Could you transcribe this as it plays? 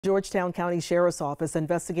Georgetown County Sheriff's Office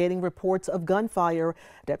investigating reports of gunfire.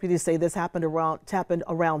 Deputies say this happened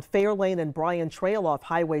around Fair Lane and Bryan Trail off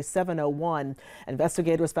Highway 701.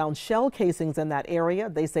 Investigators found shell casings in that area.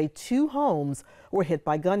 They say 2 homes were hit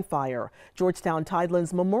by gunfire. Georgetown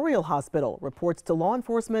Tidelands Memorial Hospital reports to law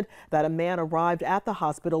enforcement that a man arrived at the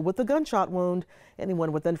hospital with a gunshot wound.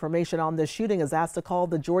 Anyone with information on this shooting is asked to call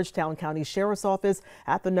the Georgetown County Sheriff's Office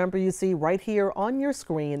at the number you see right here on your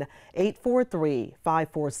screen,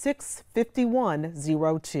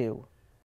 843-546-5102.